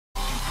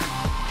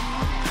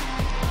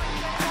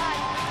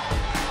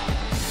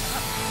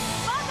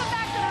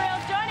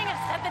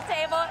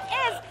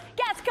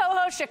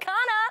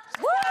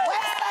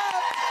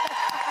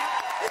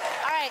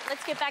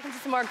get back into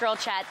some more girl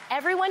chat.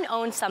 Everyone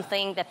owns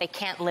something that they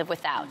can't live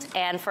without.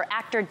 And for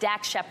actor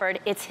Dax Shepard,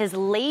 it's his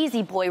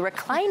lazy boy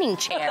reclining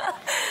chair.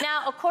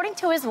 Now, according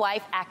to his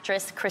wife,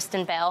 actress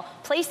Kristen Bell,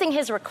 placing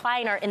his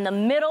recliner in the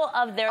middle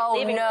of their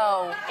living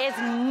room is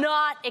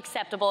not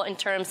acceptable in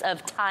terms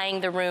of tying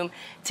the room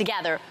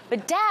together.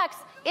 But Dax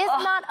is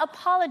not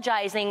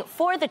apologizing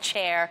for the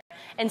chair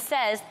and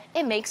says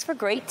it makes for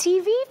great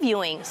TV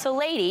viewing. So,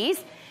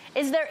 ladies,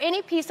 is there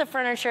any piece of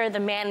furniture the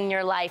man in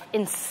your life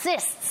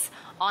insists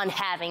on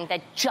having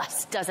that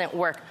just doesn't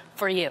work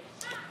for you?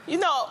 You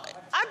know,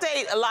 I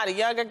date a lot of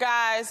younger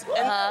guys,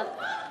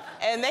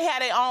 and they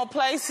have their own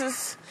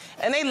places,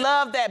 and they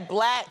love that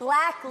black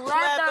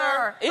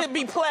leather. It'd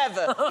be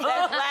pleather.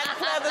 That black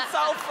pleather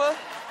sofa.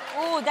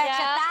 Ooh, that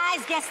your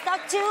thighs get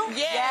stuck to?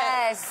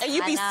 Yes. And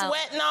you be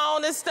sweating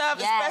on and stuff,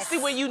 especially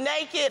when you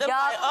naked. I'm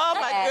like, oh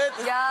my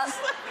goodness.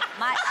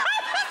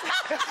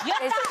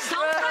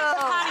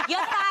 Your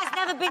thighs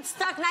never been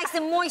stuck nice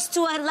and moist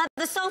to a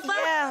leather sofa?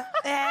 Yeah,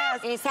 it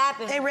has. It's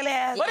happened. It really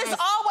has. But it's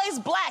always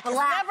black. It's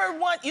never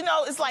one, you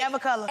know, it's like... Never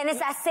color. And it's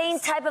that same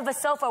type of a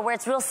sofa where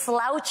it's real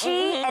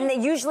slouchy, and it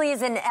usually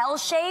is an L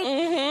shape.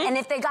 And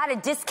if they got a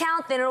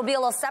discount, then it'll be a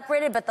little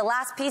separated, but the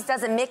last piece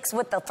doesn't mix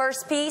with the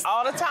first piece.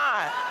 All the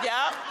time.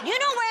 Yeah. You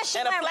know where she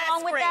went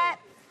wrong with that?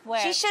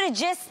 Where? She should have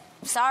just,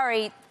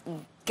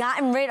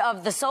 gotten rid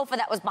of the sofa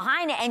that was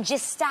behind it and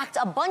just stacked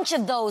a bunch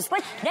of those.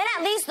 But then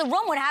at least the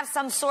room would have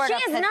some sort of...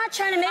 She is not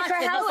trying to make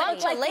her house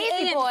look like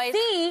lazy boys.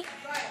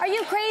 Are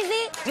you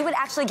crazy? You would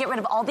actually get rid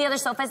of all the other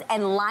sofas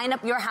and line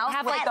up your house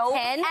with like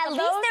 10. At least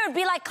there would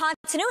be like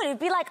continuity. It would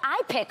be like I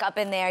pick up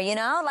in there, you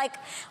know? Like,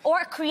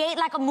 or create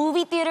like a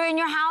movie theater in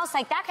your house.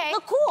 Like, that could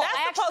look cool.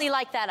 I actually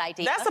like that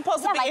idea. That's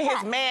supposed to be in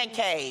his man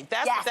cave.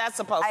 That's what that's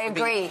supposed to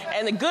be. I agree.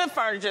 And the good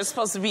furniture is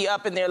supposed to be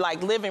up in their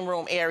like living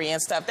room area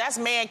and stuff. That's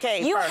man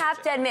cave You furniture.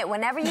 have to admit,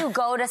 whenever you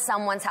go to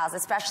someone's house,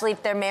 especially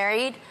if they're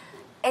married,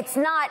 it's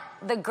not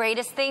the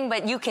greatest thing,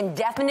 but you can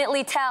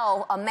definitely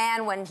tell a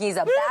man when he's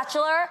a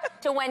bachelor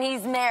to when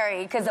he's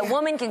married, because a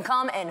woman can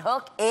come and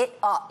hook it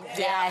up.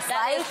 Yes,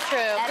 that is true.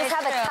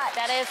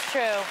 That is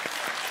true.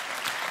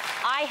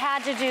 I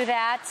had to do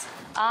that,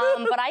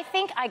 but I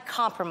think I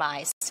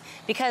compromised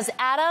because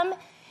Adam,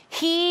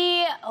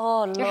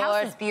 oh Lord, your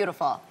house is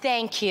beautiful.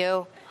 Thank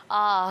you.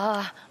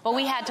 But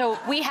we had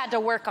to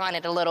work on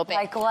it a little bit.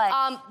 Like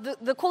what?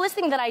 The coolest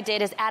thing that I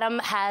did is Adam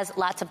has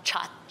lots of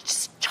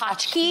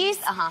tchotchkes,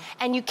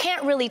 and you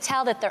can't really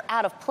tell that they're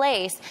out of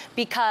place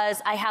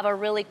because I have a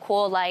really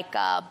cool like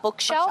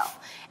bookshelf,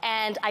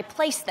 and I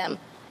place them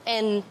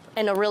in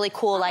a really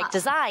cool like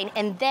design,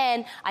 and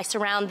then I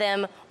surround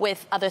them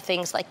with other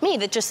things like me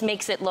that just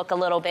makes it look a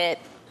little bit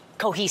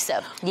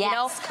cohesive. Yes, you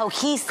know?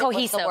 cohesive.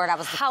 Was the word I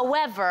was looking for.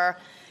 However,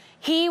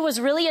 he was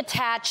really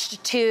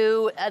attached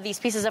to these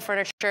pieces of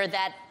furniture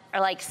that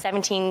are like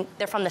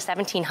they're from the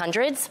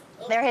 1700s.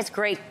 They're his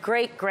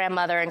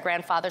great-great-grandmother and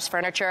grandfather's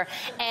furniture,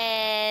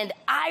 and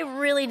I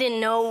really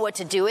didn't know what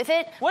to do with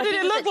it. What did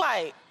it look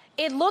like?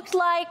 It looked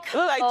like...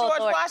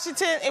 George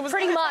Washington? It was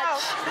pretty much.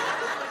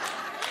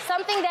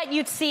 Something that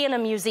you'd see in a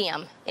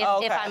museum,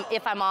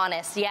 if I'm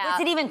honest, yeah. Was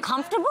it even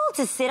comfortable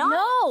to sit on?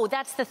 No,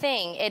 that's the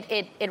thing.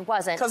 It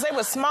wasn't. Because they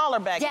were smaller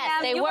back then.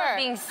 Yes, they you were. are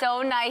being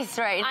so nice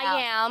right now.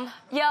 I am.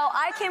 Yo,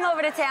 I came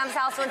over to Tam's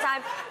house one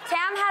time.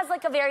 Tam has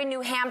like a very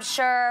New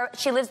Hampshire,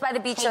 she lives by the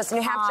beach, so it's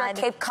New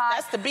Hampshire, Cape Cod.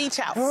 That's the beach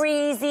house.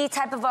 Breezy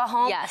type of a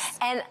home. Yes.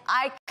 And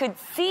I could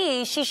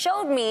see, she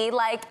showed me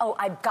like, oh,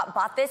 I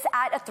bought this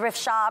at a thrift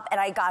shop,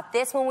 and I got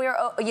this when we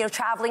were,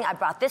 traveling. I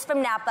brought this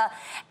from Napa.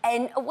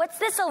 And what's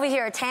this over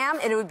here, Tam?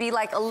 And it would be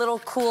like a little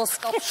cool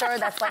sculpture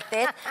that's like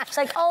this. She's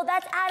like, oh,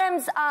 that's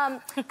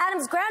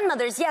Adam's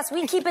grandmother's. Yes,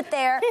 we keep it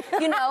there,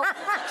 just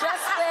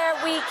where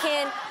we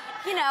can,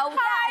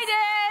 hide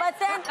it. But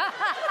then,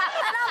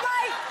 and I'm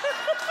like,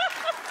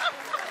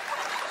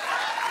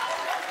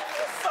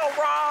 so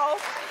wrong.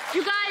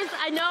 You guys,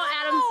 I know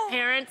Adam's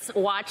parents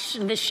watch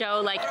the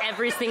show like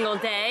every single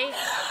day,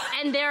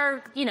 and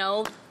they're,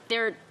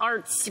 there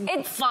aren't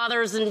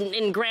fathers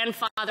and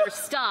grandfather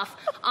stuff.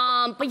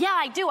 But yeah,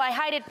 I do. I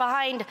hide it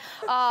behind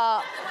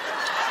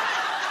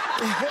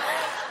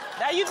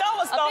now you know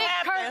what's gonna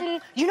happen.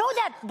 Curtain. You know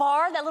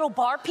that little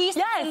bar piece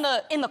in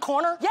the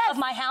corner of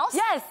my house?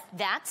 Yes.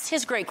 That's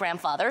his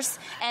great-grandfather's,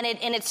 and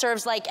it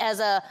serves like as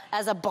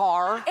a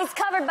bar. It's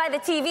covered by the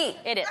TV.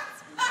 It is.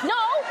 No,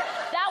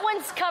 that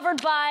one's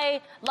covered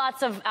by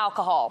lots of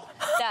alcohol.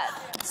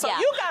 So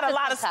you got a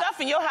lot of stuff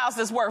in your house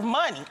that's worth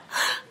money.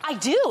 I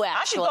do, actually.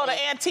 I should go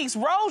to Antiques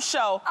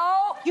Roadshow.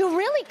 Oh, you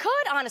really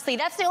could, honestly.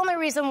 That's the only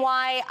reason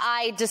why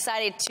I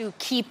decided to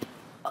keep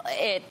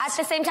it. At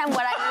the same time,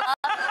 what I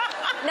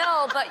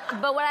love...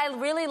 but what I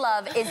really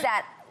love is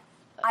that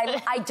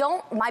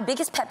my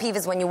biggest pet peeve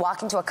is when you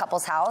walk into a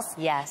couple's house.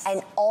 Yes.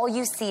 And all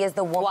you see is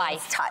the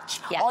woman's touch.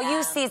 Yes. All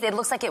you see is it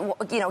looks like it,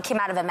 came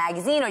out of a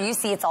magazine, or you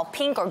see it's all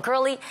pink or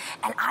girly.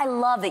 And I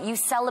love that you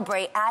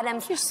celebrate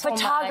Adam's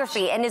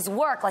photography and his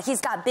work. Like,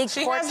 he's got big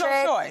portraits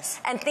has no choice.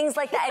 and things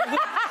like that.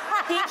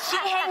 She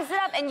hangs it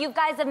up, and you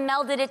guys have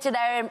melded it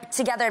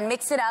together and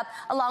mixed it up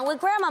along with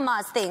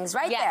Grandmama's things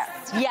right there.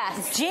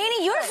 Yes.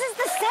 Jeannie, yours is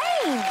the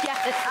same. Yes.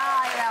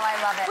 Oh, you know, I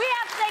love it. We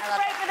have to take a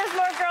break for this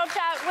more Girl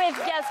Chat with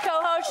guest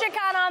co-host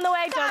Shekinah on the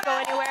way. Don't go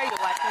anywhere. You're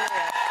watching The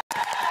Real.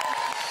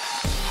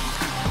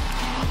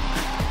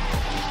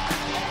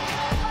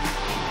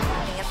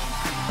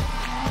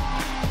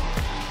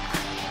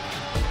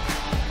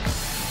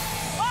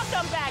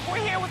 Welcome back.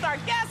 We're here with our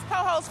guest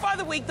co-host for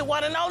the week, the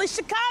one and only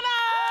Shekinah.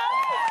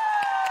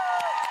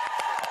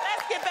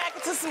 Let's get back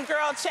into some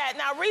girl chat.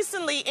 Now,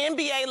 recently,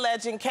 NBA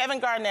legend Kevin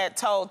Garnett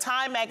told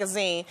Time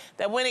magazine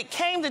that when it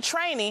came to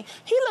training,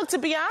 he looked to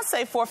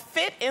Beyonce for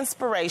fit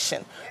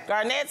inspiration.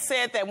 Garnett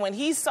said that when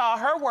he saw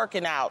her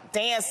working out,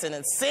 dancing,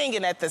 and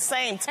singing at the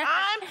same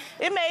time,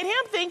 it made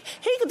him think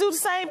he could do the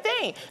same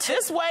thing.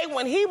 This way,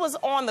 when he was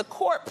on the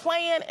court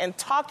playing and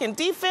talking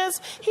defense,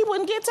 he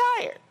wouldn't get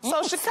tired.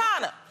 So,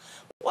 Shekinah,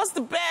 what's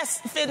the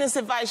best fitness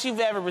advice you've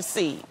ever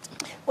received?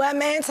 Well, a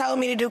man told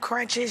me to do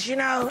crunches, you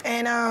know,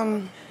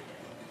 and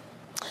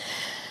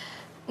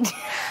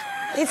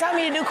he told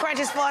me to do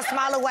crunches for a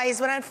smaller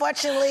waist, but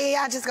unfortunately,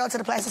 I just go to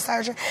the plastic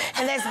surgeon,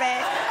 and that's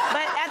bad.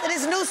 But after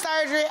this new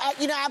surgery,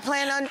 I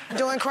plan on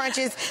doing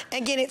crunches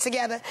and getting it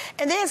together.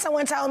 And then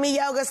someone told me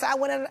yoga, so I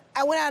went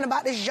on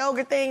about this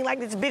yoga thing, like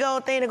this big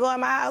old thing to go in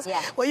my house,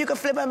 where you can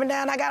flip up and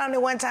down. I got on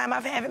it one time. I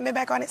haven't been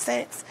back on it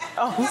since.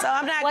 Oh. So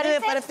I'm not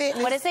good for the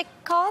fitness. What is it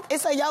called?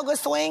 It's a yoga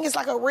swing. It's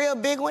like a real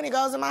big one. It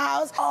goes in my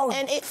house,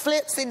 and it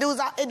flips. It does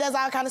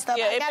all kind of stuff.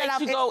 Yeah, it makes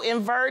you go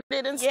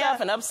inverted and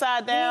stuff and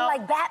upside down.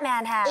 Like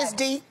Batman has. It's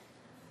deep.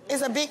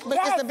 It's a big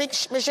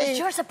machine. But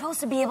you're supposed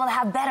to be able to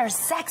have better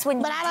sex when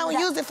you But I don't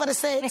use it for the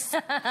sex.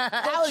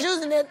 I was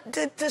using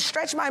it to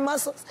stretch my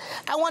muscles.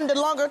 I wanted the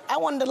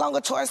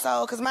longer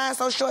torso because mine's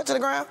so short to the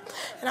ground,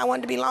 and I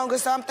wanted to be longer.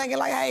 So I'm thinking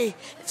like, hey,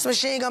 this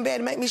machine gonna be able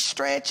to make me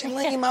stretch and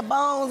lean my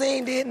bones.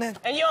 Ain't did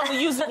nothing. And you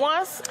only use it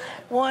once?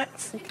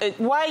 Once.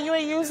 Why you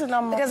ain't using it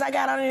no more? Because I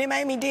got on it. It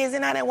made me dizzy,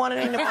 and I didn't want it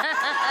anymore.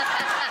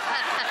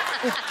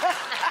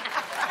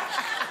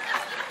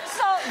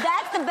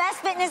 That's the best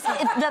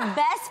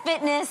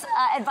fitness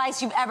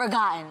advice you've ever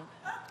gotten.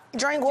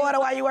 Drink water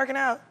while you're working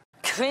out.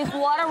 Drink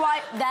water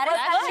while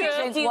That's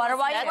true. Drink water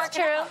while you're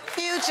working out.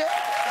 Future.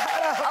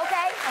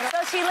 Okay, so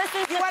she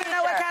listens to You want to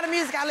know what kind of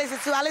music I listen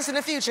to? I listen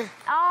to Future.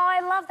 Oh,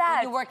 I love that.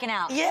 When you're working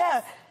out.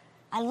 Yeah.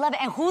 I love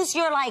it. And who's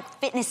your, like,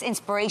 fitness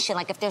inspiration?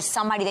 Like, if there's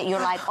somebody that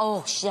you're like,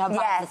 oh, shit,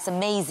 it's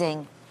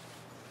amazing.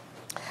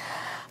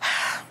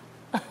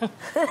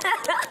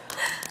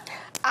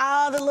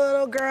 All the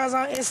little girls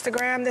on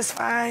Instagram, that's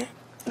fine.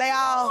 They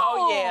all.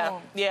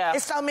 Oh, yeah.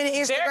 There's so many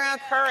Instagram,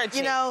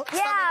 encouraging. so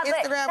many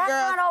Instagram but that's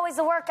girls. not always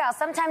a workout.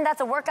 Sometimes that's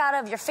a workout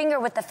of your finger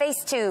with the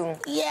Facetune.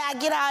 Yeah, I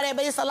get all that,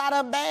 but it's a lot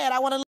of them bad. I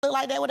want to look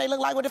like that, what they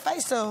look like with the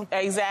Facetune.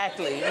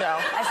 Exactly, you know.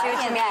 I see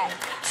what you mean.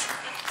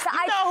 So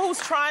you know who's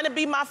trying to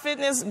be my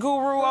fitness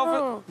guru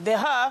over there?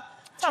 Her.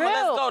 True.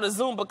 Let's go to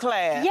Zumba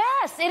class.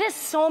 Yes, it is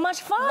so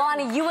much fun.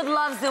 Lonnie, you would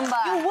love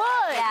Zumba. You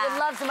would. Yeah. You would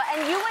love Zumba,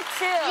 and you would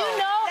too. You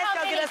know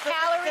how many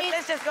calories?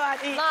 Let's just go out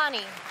and eat.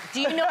 Lonnie, do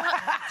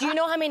you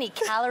know how many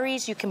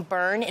calories you can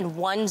burn in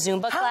one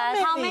Zumba class?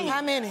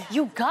 How many?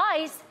 You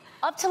guys,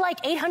 up to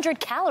like 800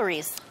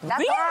 calories. That's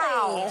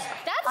really?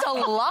 That's a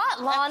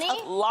lot, Lonnie.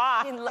 That's a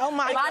lot. Oh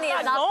my Lonnie God.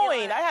 is not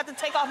I have to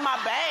take off my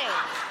bang.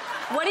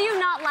 What do you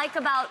not like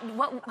about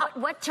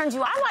what turns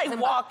you off? I like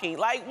walking.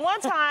 Like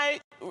one time,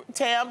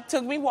 Tam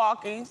took me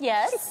walking.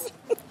 Yes.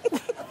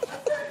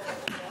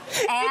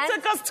 It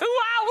took us 2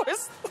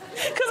 hours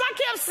because I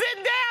kept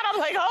sitting down. I'm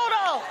like, hold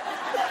on.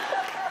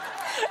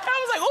 I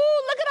was like,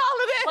 ooh, look at all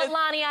of this. But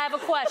Lonnie, I have a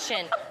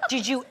question.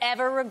 Did you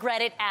ever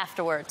regret it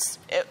afterwards?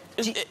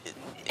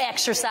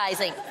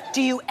 Exercising.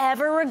 Do you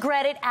ever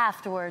regret it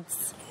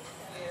afterwards?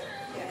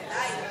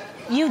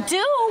 You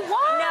do?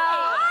 Why?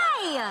 No.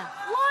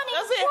 Lonnie,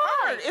 does it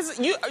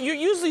hurt? You're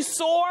usually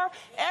sore,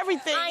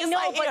 everything. I know,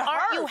 like, but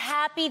aren't you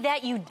happy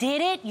that you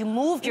did it? You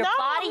moved your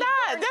body. No,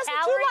 I'm not. That's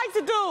what you like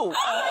to do.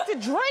 You like to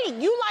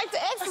drink. You like to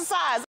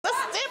exercise.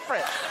 That's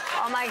different.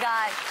 Oh, my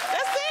God.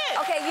 That's it.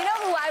 Okay, you know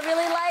who I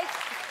really like?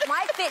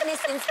 My fitness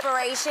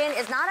inspiration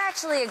is not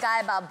actually a guy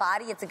about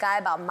body. It's a guy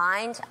about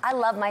mind. I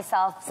love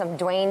myself some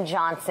Dwayne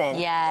Johnson.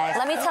 Yes.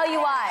 Let me tell you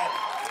why.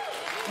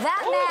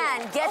 That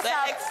man gets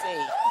up.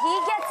 He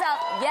gets up.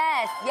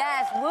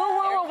 Yes.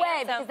 Woo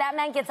away. Because that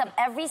man gets up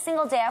every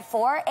single day at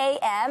 4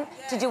 a.m.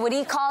 to do what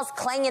he calls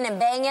clanging and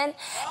banging.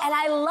 And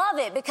I love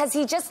it because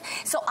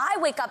so I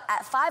wake up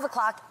at 5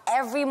 o'clock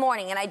every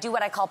morning and I do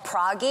what I call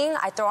progging.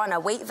 I throw on a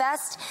weight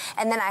vest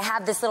and then I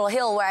have this little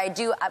hill where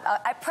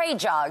I pray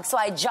jog. So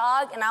I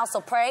jog and I also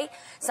pray.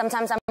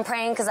 Sometimes I'm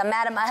praying because I'm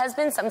mad at my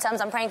husband.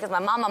 Sometimes I'm praying because my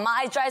mama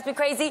drives me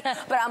crazy.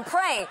 But I'm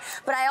praying.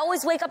 But I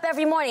always wake up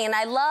every morning and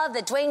I love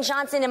that Dwayne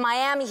Johnson in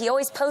Miami, he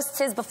always posts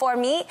his before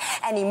me,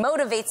 and he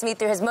motivates me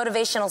through his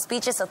motivational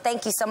speeches, so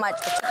thank you so much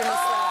for keeping me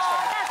slim.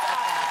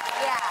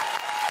 Yeah.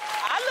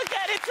 I look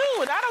at it,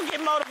 too, and I don't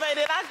get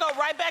motivated. I go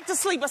right back to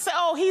sleep. I say,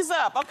 oh, he's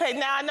up. Okay,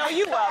 now I know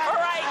you up. All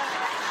right.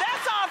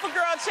 That's all for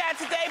Girl Chat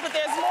today, but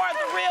there's more of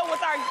The Real with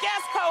our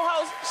guest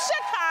co-host,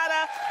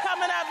 Shekinah.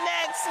 coming up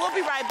next. We'll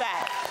be right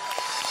back.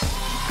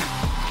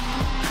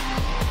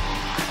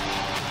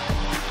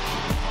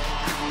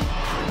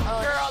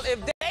 Girl, if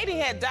dating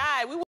had died, we